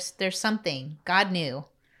 There's something God knew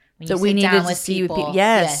when so you we sit needed down to with see people.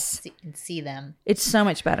 Yes, and see them. It's so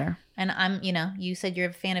much better. And you said you're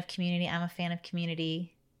a fan of community. I'm a fan of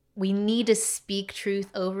community. We need to speak truth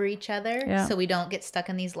over each other, so we don't get stuck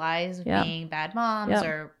in these lies of being bad moms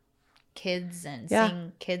or kids and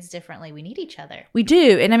seeing kids differently. We need each other. We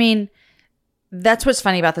do, and I mean, that's what's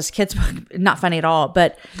funny about this kid's book. Not funny at all,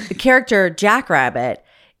 but the character Jackrabbit,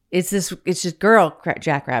 it's just girl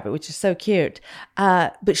Jackrabbit, which is so cute.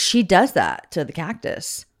 But she does that to the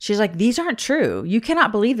cactus. She's like, these aren't true. You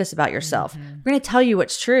cannot believe this about yourself. Mm-hmm. We're going to tell you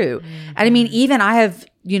what's true. Mm-hmm. And I mean, even I have,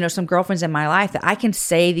 some girlfriends in my life that I can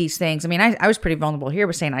say these things. I mean, I was pretty vulnerable here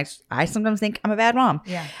with saying I sometimes think I'm a bad mom.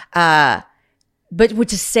 Yeah. But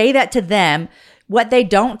to say that to them, what they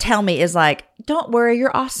don't tell me is like, don't worry,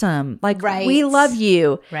 you're awesome. Like, we love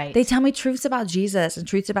you. Right. They tell me truths about Jesus and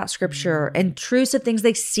truths about scripture and truths of things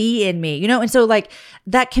they see in me, And so like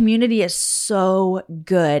that community is so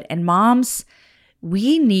good. And moms,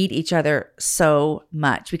 we need each other so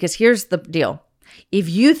much, because here's the deal. If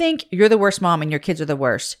you think you're the worst mom and your kids are the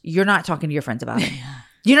worst, you're not talking to your friends about it.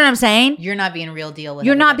 You know what I'm saying? You're not being real deal with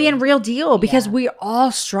You're everybody. not being real deal, because we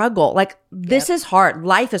all struggle. Like, this is hard.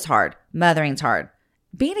 Life is hard. Mothering's hard.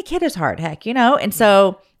 Being a kid is hard, heck, And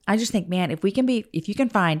so I just think, man, if you can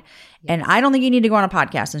find, and I don't think you need to go on a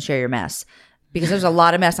podcast and share your mess, because there's a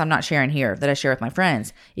lot of mess I'm not sharing here that I share with my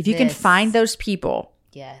friends. If you can find those people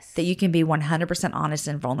that you can be 100% honest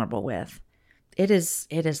and vulnerable with, it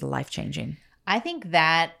is life-changing. I think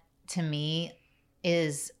that, to me,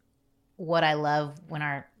 is what I love when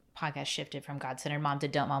our podcast shifted from God-Centered Mom to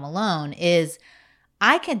Don't Mom Alone, is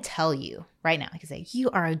I can tell you right now, I can say,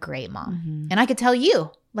 you are a great mom. Mm-hmm. And I could tell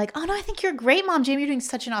you, like, oh no, I think you're a great mom, Jamie. You're doing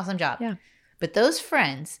such an awesome job. Yeah. But those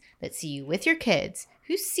friends that see you with your kids,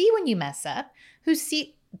 who see when you mess up, who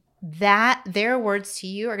see that their words to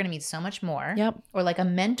you are going to mean so much more. Yep. Or like a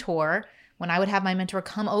mentor, when I would have my mentor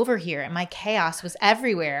come over here and my chaos was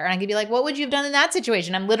everywhere. And I could be like, what would you have done in that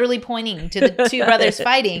situation? I'm literally pointing to the two brothers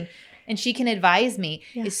fighting. And she can advise me.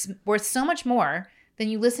 It's worth so much more than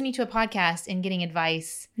you listening to a podcast and getting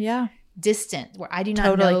advice distant, where I do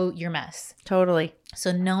not know your mess. Totally.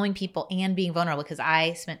 So knowing people and being vulnerable, because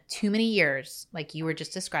I spent too many years, like you were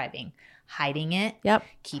just describing, hiding it,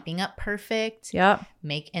 keeping up perfect, and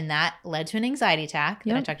that led to an anxiety attack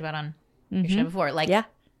that I talked about on your show before. Like,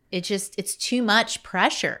 it's too much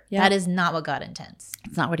pressure. That is not what God intends.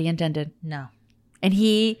 It's not what he intended. No. And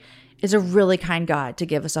he is a really kind God to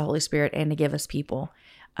give us a Holy Spirit and to give us people.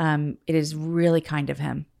 It is really kind of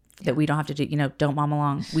him that we don't have to do, don't mom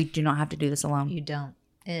along. We do not have to do this alone. You don't.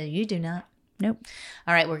 You do not. Nope.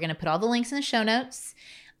 All right. We're going to put all the links in the show notes.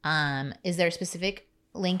 Is there a specific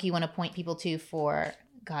link you want to point people to for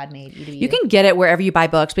God Made You to Be You? You can get it wherever you buy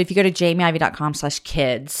books, but if you go to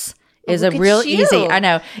jamieivey.com/kids, is Look a at real you. easy. I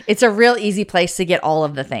know. It's a real easy place to get all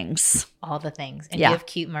of the things. All the things. And Yeah. do you have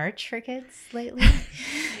cute merch for kids lately?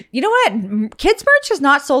 You know what? Kids merch has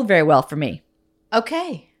not sold very well for me.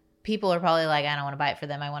 Okay. People are probably like, I don't want to buy it for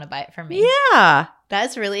them. I want to buy it for me. Yeah.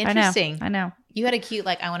 That's really interesting. I know. You had a cute,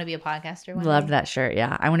 like, I want to be a podcaster one Loved day. that shirt.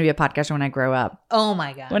 Yeah. I want to be a podcaster when I grow up. Oh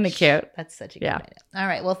my gosh. Wasn't it cute? That's such a good idea. All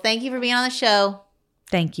right. Well, thank you for being on the show.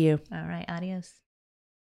 Thank you. All right. Adios.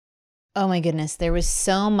 Oh my goodness. There was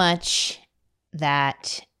so much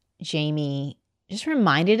that Jamie just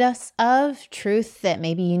reminded us of, truth that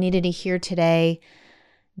maybe you needed to hear today,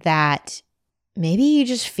 that maybe you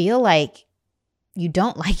just feel like you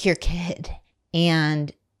don't like your kid,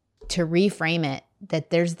 and to reframe it that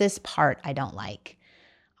there's this part I don't like,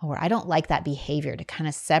 or I don't like that behavior, to kind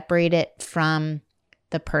of separate it from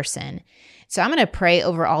the person. So I'm going to pray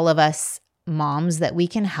over all of us moms that we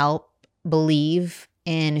can help believe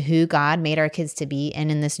in who God made our kids to be,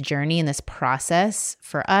 and in this journey, in this process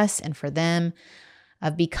for us and for them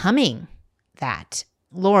of becoming that.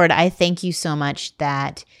 Lord, I thank you so much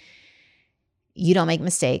that you don't make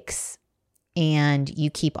mistakes and you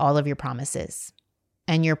keep all of your promises,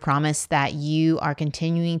 and your promise that you are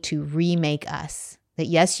continuing to remake us, that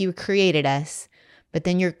yes, you created us, but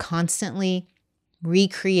then you're constantly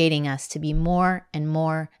recreating us to be more and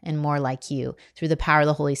more and more like you through the power of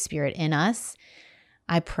the Holy Spirit in us.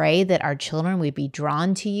 I pray that our children would be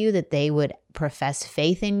drawn to you, that they would profess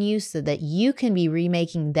faith in you so that you can be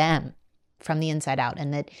remaking them from the inside out,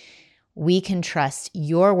 and that we can trust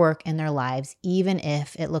your work in their lives, even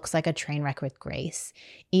if it looks like a train wreck with grace,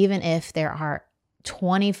 even if there are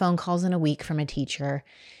 20 phone calls in a week from a teacher,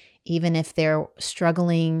 even if they're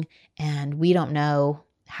struggling and we don't know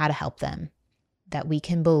how to help them, that we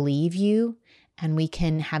can believe you and we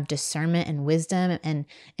can have discernment and wisdom and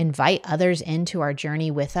invite others into our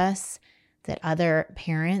journey with us, that other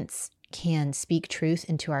parents can speak truth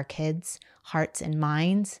into our kids' hearts and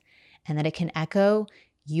minds, and that it can echo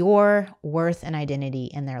your worth and identity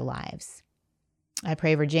in their lives. I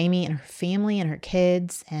pray for Jamie and her family and her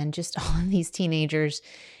kids and just all of these teenagers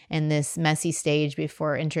in this messy stage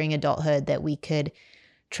before entering adulthood, that we could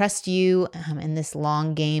trust you in this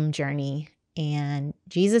long game journey. In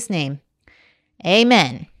Jesus' name,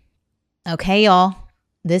 amen. Okay, y'all,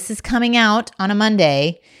 this is coming out on a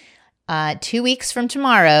Monday. 2 weeks from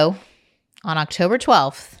tomorrow, on October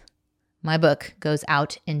 12th, my book goes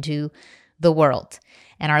out into the world.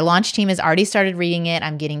 And our launch team has already started reading it.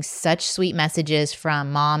 I'm getting such sweet messages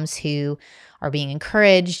from moms who are being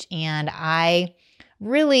encouraged. And I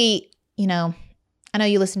really, I know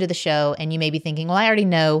you listen to the show and you may be thinking, well, I already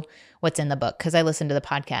know what's in the book because I listened to the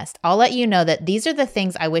podcast. I'll let you know that these are the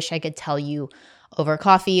things I wish I could tell you over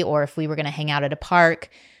coffee, or if we were going to hang out at a park.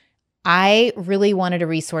 I really wanted a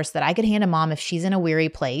resource that I could hand a mom if she's in a weary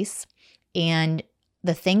place, and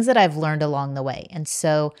the things that I've learned along the way. And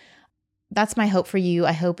so that's my hope for you.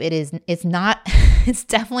 I hope it's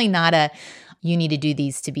definitely not you need to do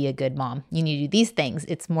these to be a good mom. You need to do these things.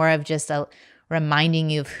 It's more of just a reminding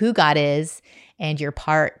you of who God is and your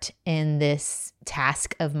part in this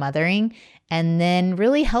task of mothering, and then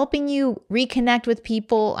really helping you reconnect with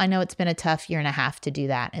people. I know it's been a tough 1.5 years to do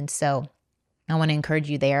that. And so I want to encourage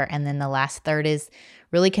you there. And then the last third is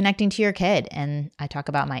really connecting to your kid. And I talk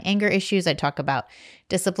about my anger issues. I talk about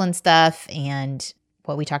discipline stuff and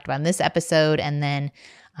what we talked about in this episode, and then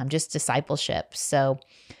just discipleship. So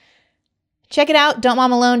check it out,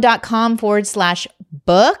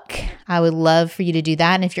 don'tmomalone.com/book. I would love for you to do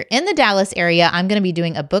that. And if you're in the Dallas area, I'm going to be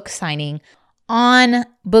doing a book signing on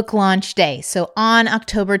book launch day. So on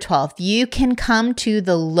October 12th, you can come to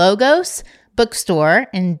the Logos bookstore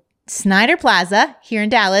in Snyder Plaza here in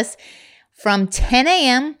Dallas from 10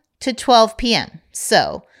 a.m. to 12 p.m.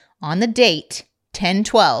 So on the date,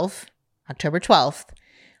 10/12, October 12th,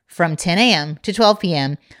 from 10 a.m. to 12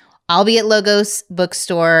 p.m., I'll be at Logos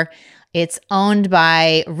Bookstore. It's owned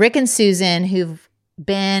by Rick and Susan, who've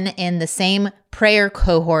been in the same prayer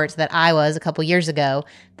cohort that I was a couple years ago.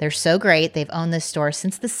 They're so great. They've owned this store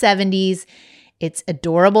since the 70s. It's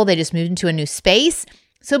adorable. They just moved into a new space.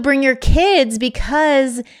 So bring your kids,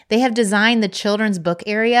 because they have designed the children's book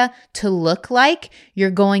area to look like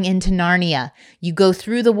you're going into Narnia. You go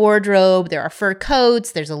through the wardrobe. There are fur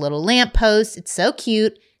coats. There's a little lamppost. It's so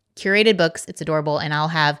cute. Curated books. It's adorable. And I'll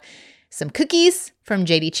have some cookies from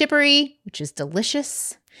JD Chippery, which is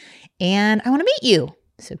delicious. And I want to meet you.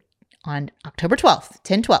 So on October 12th,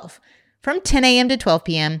 10/12, from 10 a.m. to 12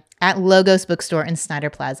 p.m. at Logos Bookstore in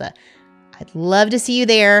Snyder Plaza. I'd love to see you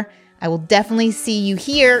there. I will definitely see you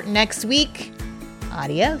here next week.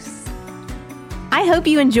 Adios. I hope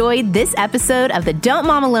you enjoyed this episode of the Don't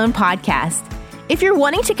Mom Alone podcast. If you're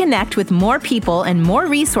wanting to connect with more people and more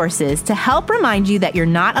resources to help remind you that you're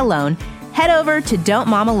not alone, head over to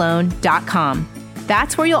don'tmomalone.com.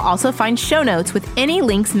 That's where you'll also find show notes with any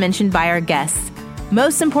links mentioned by our guests.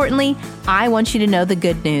 Most importantly, I want you to know the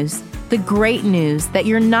good news, the great news that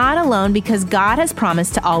you're not alone because God has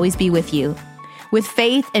promised to always be with you. With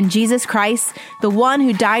faith in Jesus Christ, the one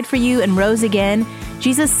who died for you and rose again,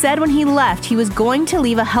 Jesus said when he left, he was going to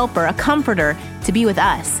leave a helper, a comforter, to be with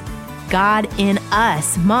us. God in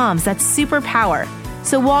us. Moms, that's superpower.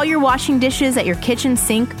 So while you're washing dishes at your kitchen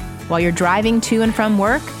sink, while you're driving to and from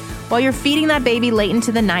work, while you're feeding that baby late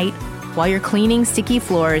into the night, while you're cleaning sticky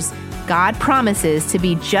floors, God promises to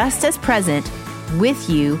be just as present with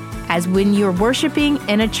you as when you're worshiping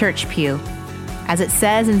in a church pew. As it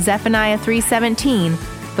says in Zephaniah 3:17,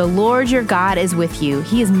 the Lord your God is with you.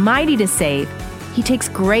 He is mighty to save. He takes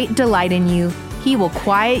great delight in you. He will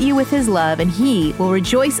quiet you with his love, and he will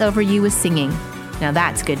rejoice over you with singing. Now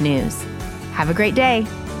that's good news. Have a great day.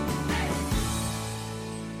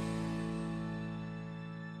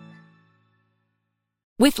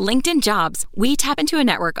 With LinkedIn Jobs, we tap into a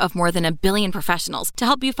network of more than 1 billion professionals to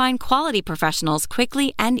help you find quality professionals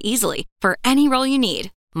quickly and easily for any role you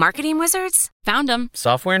need. Marketing wizards? Found them.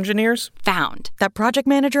 Software engineers? Found. That project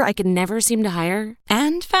manager I could never seem to hire?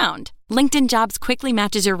 And found. LinkedIn Jobs quickly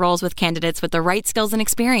matches your roles with candidates with the right skills and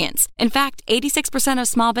experience. In fact, 86% of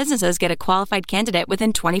small businesses get a qualified candidate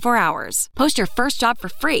within 24 hours. Post your first job for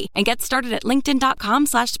free and get started at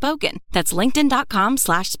linkedin.com/spoken. That's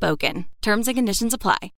linkedin.com/spoken. Terms and conditions apply.